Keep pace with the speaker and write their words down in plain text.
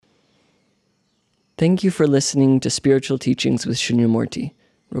Thank you for listening to Spiritual Teachings with Shunyamurti,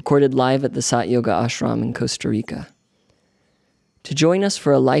 recorded live at the Sat Yoga Ashram in Costa Rica. To join us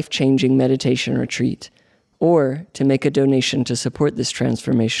for a life-changing meditation retreat, or to make a donation to support this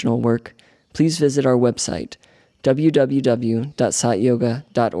transformational work, please visit our website,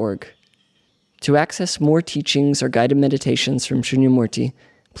 www.satyoga.org. To access more teachings or guided meditations from Shunyamurti,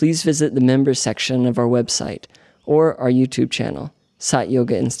 please visit the members section of our website or our YouTube channel, Sat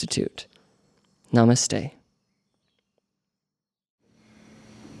Yoga Institute. Namaste.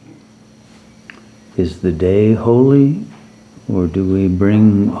 Is the day holy, or do we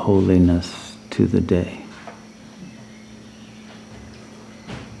bring holiness to the day?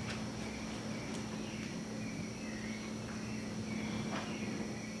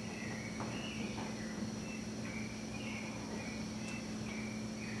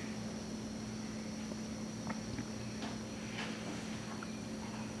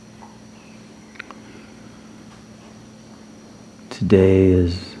 Today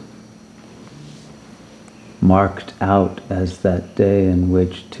is marked out as that day in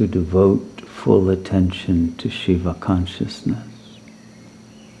which to devote full attention to Shiva consciousness,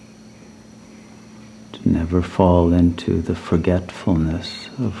 to never fall into the forgetfulness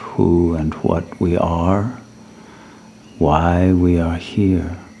of who and what we are, why we are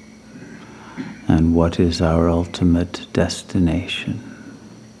here, and what is our ultimate destination.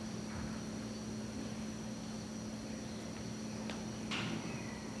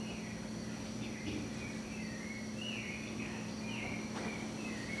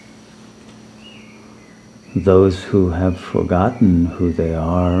 Those who have forgotten who they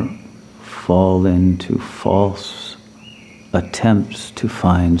are fall into false attempts to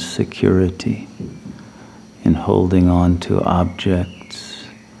find security in holding on to objects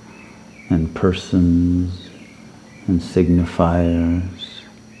and persons and signifiers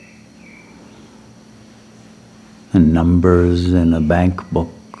and numbers in a bank book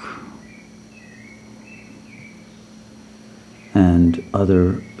and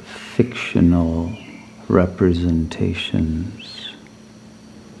other fictional representations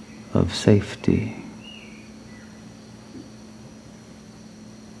of safety.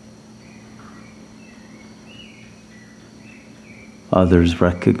 Others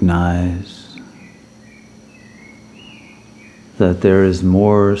recognize that there is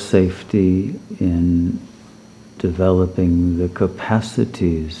more safety in developing the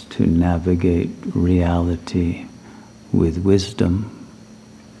capacities to navigate reality with wisdom.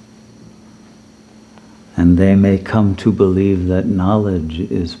 And they may come to believe that knowledge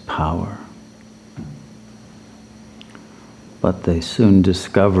is power. But they soon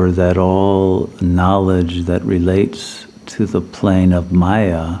discover that all knowledge that relates to the plane of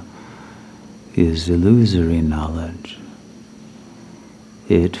Maya is illusory knowledge.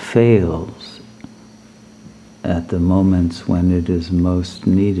 It fails at the moments when it is most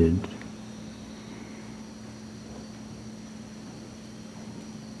needed.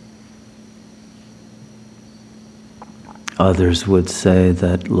 Others would say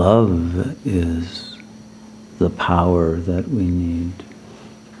that love is the power that we need.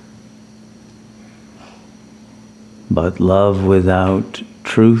 But love without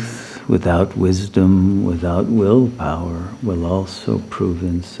truth, without wisdom, without willpower will also prove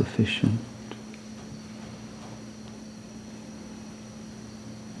insufficient.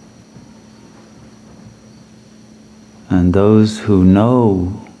 And those who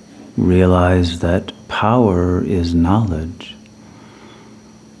know realize that power is knowledge,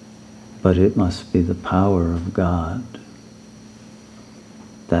 but it must be the power of God.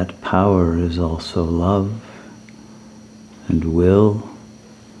 That power is also love and will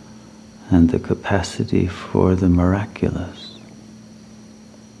and the capacity for the miraculous,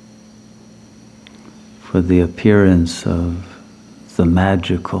 for the appearance of the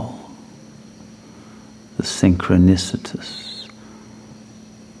magical, the synchronicitous,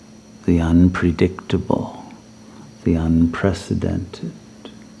 the unpredictable, the unprecedented.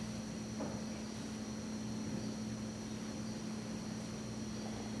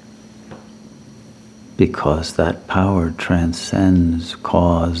 Because that power transcends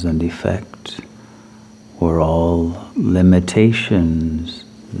cause and effect, or all limitations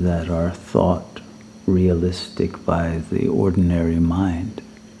that are thought realistic by the ordinary mind.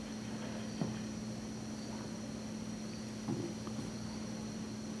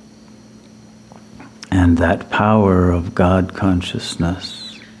 And that power of God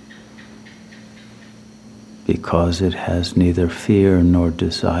consciousness, because it has neither fear nor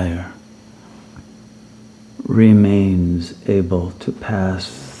desire, remains able to pass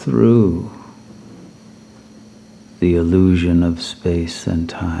through the illusion of space and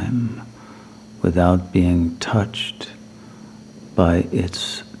time without being touched by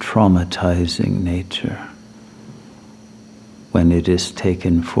its traumatizing nature when it is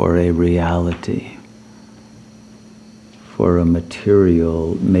taken for a reality, for a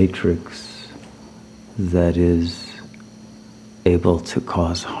material matrix that is able to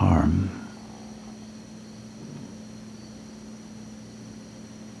cause harm.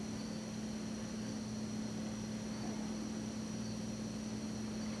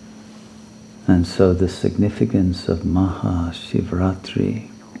 And so the significance of Mahashivratri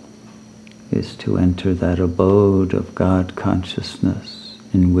is to enter that abode of God consciousness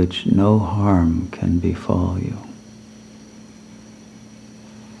in which no harm can befall you.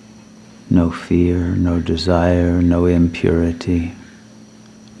 No fear, no desire, no impurity,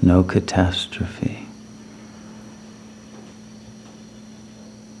 no catastrophe.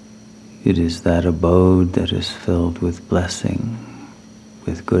 It is that abode that is filled with blessing,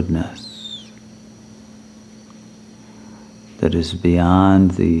 with goodness, that is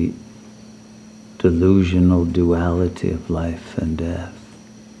beyond the delusional duality of life and death,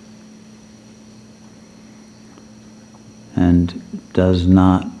 and does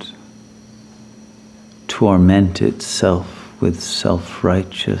not torment itself with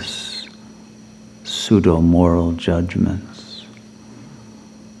self-righteous, pseudo-moral judgments,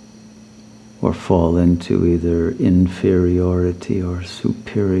 or fall into either inferiority or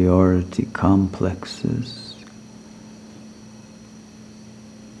superiority complexes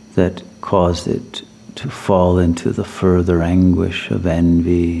that cause it to fall into the further anguish of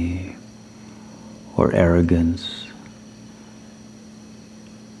envy or arrogance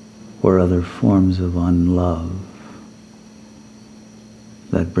or other forms of unlove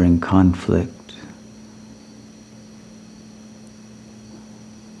that bring conflict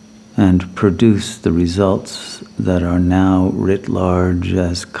and produce the results that are now writ large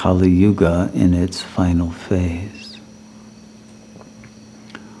as Kali Yuga in its final phase.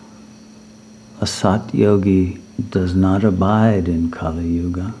 A Sat Yogi does not abide in Kali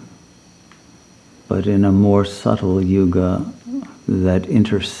Yuga, but in a more subtle Yuga that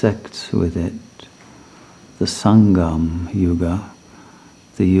intersects with it, the Sangam Yuga,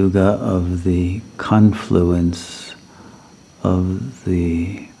 the Yuga of the confluence of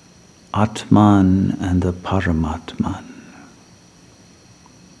the Atman and the Paramatman.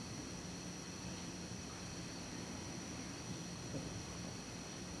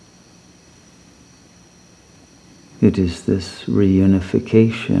 It is this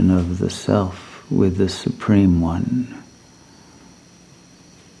reunification of the self with the Supreme One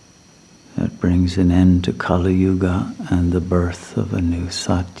that brings an end to Kali Yuga and the birth of a new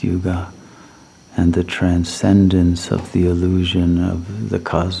Sat Yuga and the transcendence of the illusion of the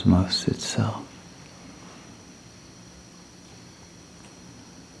cosmos itself.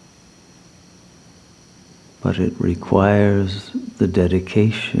 But it requires the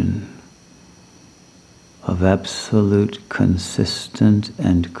dedication of absolute, consistent,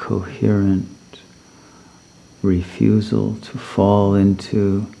 and coherent refusal to fall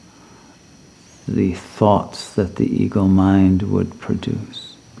into the thoughts that the ego mind would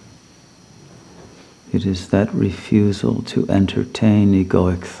produce. It is that refusal to entertain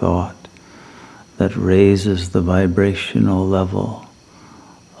egoic thought that raises the vibrational level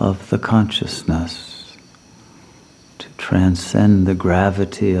of the consciousness to transcend the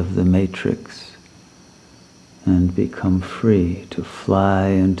gravity of the matrix and become free to fly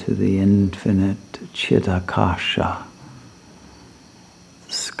into the infinite Chitakasha,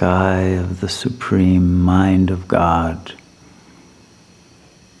 the sky of the supreme mind of God,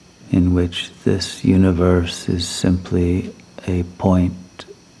 in which this universe is simply a point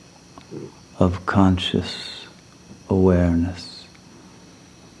of conscious awareness.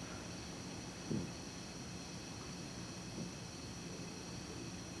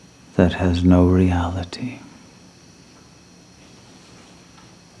 That has no reality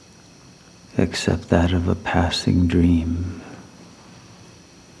except that of a passing dream.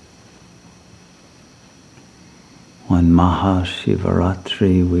 On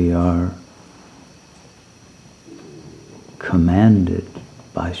Mahashivaratri, we are commanded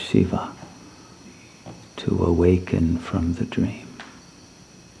by Shiva to awaken from the dream.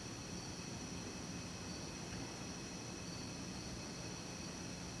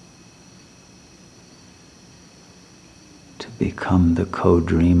 To become the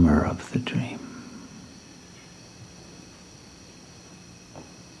co-dreamer of the dream.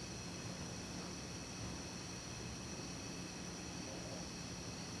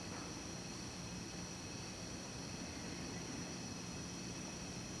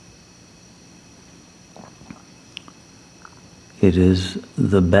 It is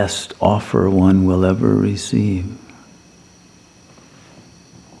the best offer one will ever receive,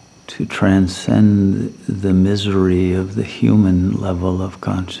 to transcend the misery of the human level of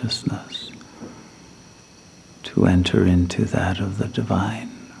consciousness, to enter into that of the divine.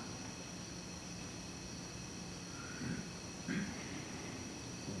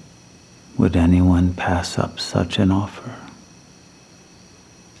 Would anyone pass up such an offer?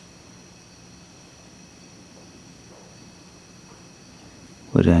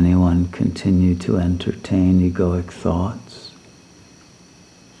 Would anyone continue to entertain egoic thoughts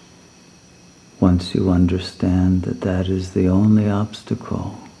once you understand that that is the only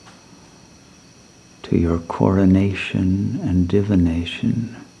obstacle to your coronation and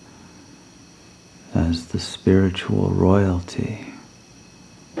divination as the spiritual royalty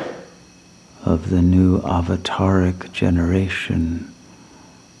of the new avataric generation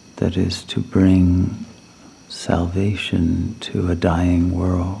that is to bring salvation to a dying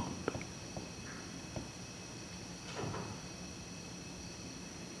world?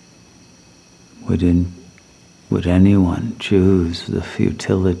 Would anyone choose the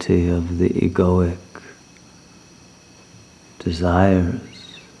futility of the egoic desires,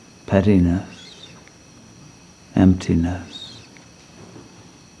 pettiness, emptiness,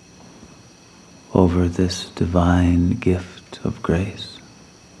 over this divine gift of grace?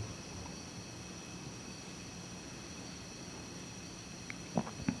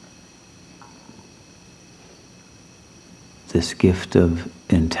 This gift of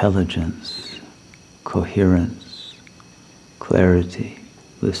intelligence, coherence, clarity,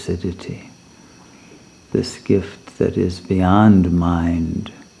 lucidity, this gift that is beyond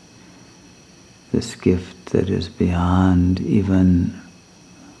mind, this gift that is beyond even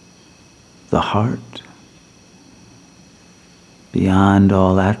the heart, beyond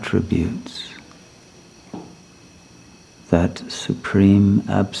all attributes, that supreme,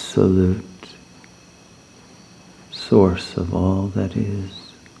 absolute source of all that is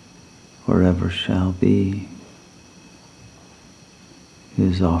or ever shall be,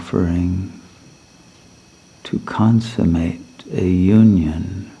 is offering to consummate a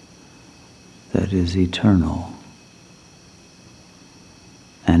union that is eternal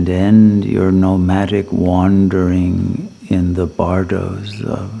and end your nomadic wandering in the bardos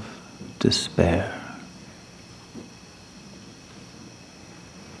of despair.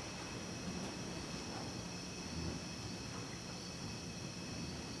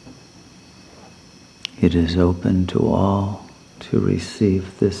 It is open to all to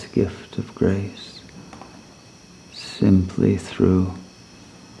receive this gift of grace simply through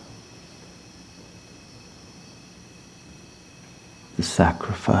the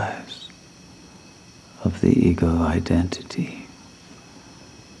sacrifice of the ego identity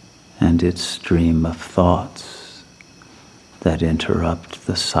and its stream of thoughts that interrupt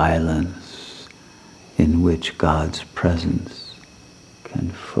the silence in which God's presence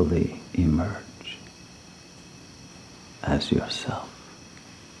can fully emerge as yourself.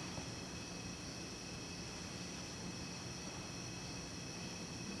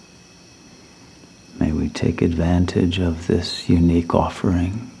 May we take advantage of this unique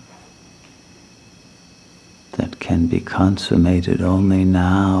offering that can be consummated only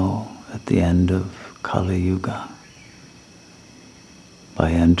now at the end of Kali Yuga,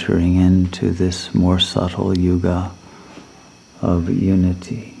 by entering into this more subtle yuga of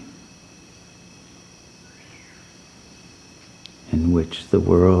unity, in which the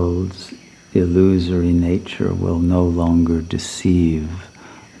world's illusory nature will no longer deceive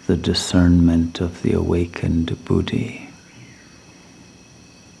the discernment of the awakened Buddhi,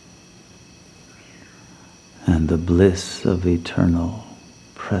 and the bliss of eternal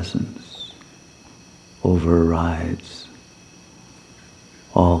presence overrides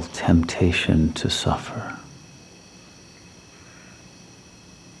all temptation to suffer.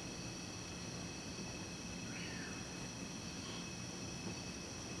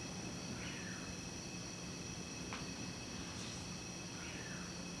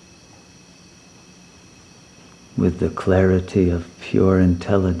 With the clarity of pure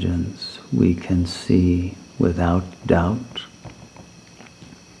intelligence, we can see without doubt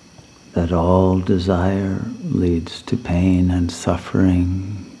that all desire leads to pain and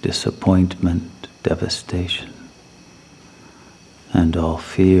suffering, disappointment, devastation, and all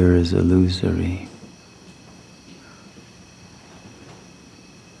fear is illusory,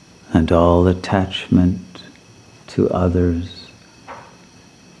 and all attachment to others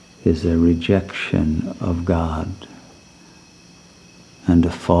is a rejection of God and a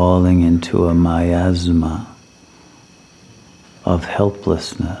falling into a miasma of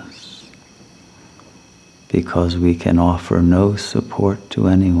helplessness because we can offer no support to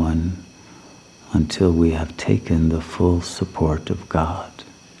anyone until we have taken the full support of God.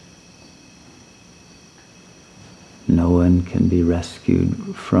 No one can be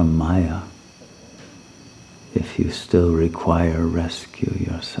rescued from Maya if you still require rescue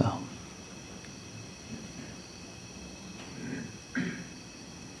yourself.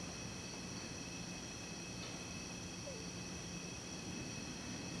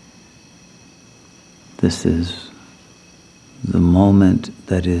 This is the moment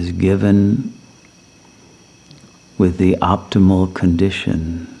that is given with the optimal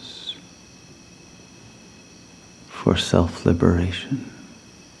conditions for self-liberation.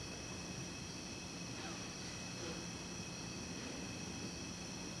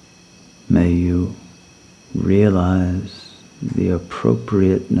 May you realize the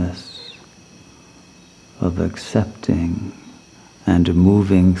appropriateness of accepting and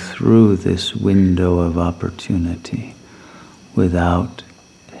moving through this window of opportunity without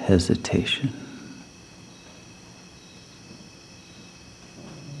hesitation.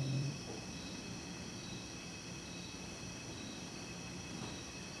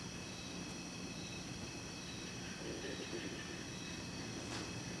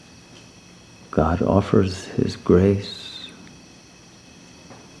 God offers His grace,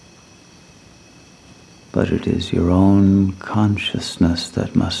 but it is your own consciousness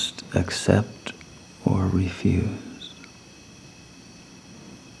that must accept or refuse,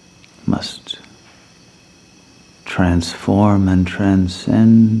 must transform and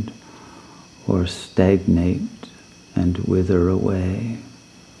transcend or stagnate and wither away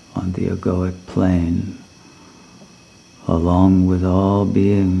on the egoic plane, along with all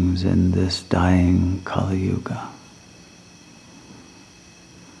beings in this dying Kali Yuga.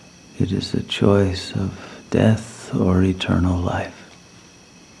 It is a choice of death or eternal life.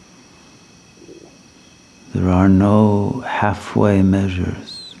 There are no halfway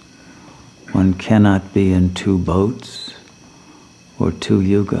measures. One cannot be in two boats or two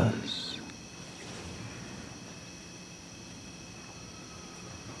yugas.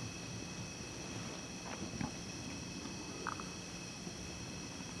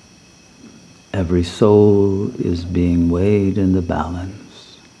 Every soul is being weighed in the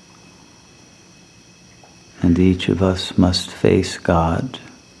balance, and each of us must face God.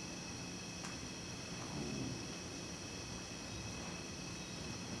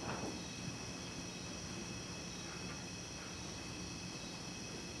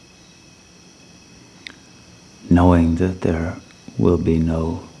 Knowing that there will be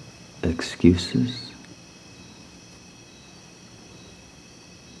no excuses.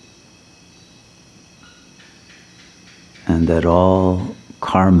 And that all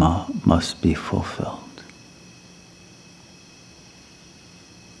karma must be fulfilled.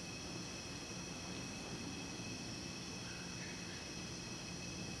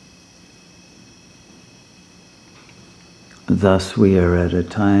 Thus we are at a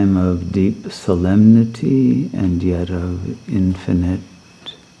time of deep solemnity and yet of infinite,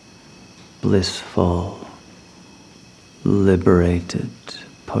 blissful, liberated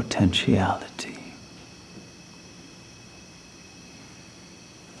potentiality.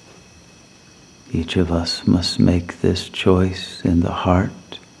 Each of us must make this choice in the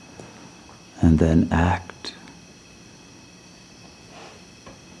heart and then act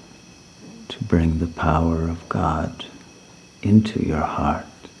to bring the power of God into your heart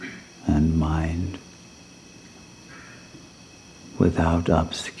and mind without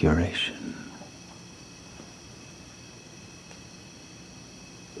obscuration.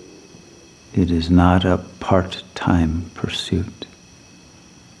 It is not a part-time pursuit.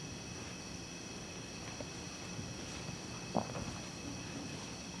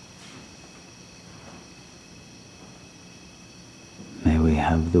 May we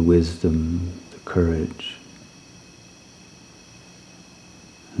have the wisdom, the courage,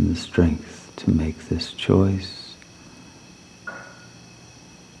 and the strength to make this choice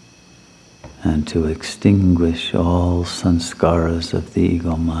and to extinguish all sanskaras of the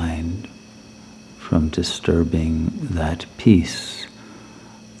ego mind from disturbing that peace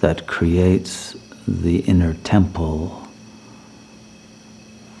that creates the inner temple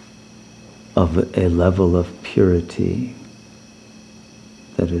of a level of purity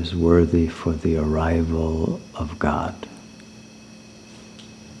that is worthy for the arrival of God.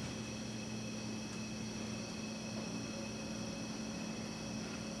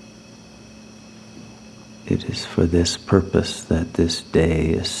 It is for this purpose that this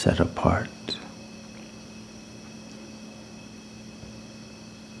day is set apart.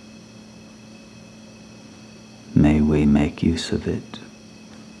 May we make use of it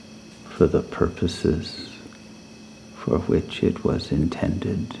for the purposes for which it was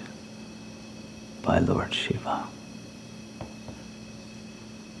intended by Lord Shiva.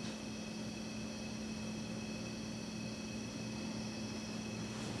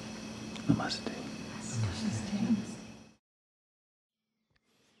 Namaste.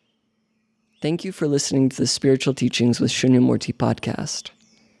 Thank you for listening to the Spiritual Teachings with Shunyamurti podcast.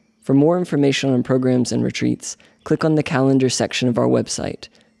 For more information on programs and retreats, click on the calendar section of our website,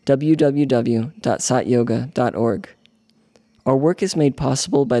 www.satyoga.org. Our work is made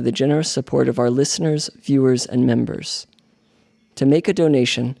possible by the generous support of our listeners, viewers, and members. To make a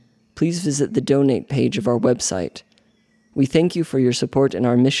donation, please visit the donate page of our website. We thank you for your support in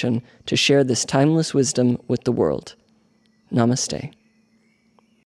our mission to share this timeless wisdom with the world. Namaste.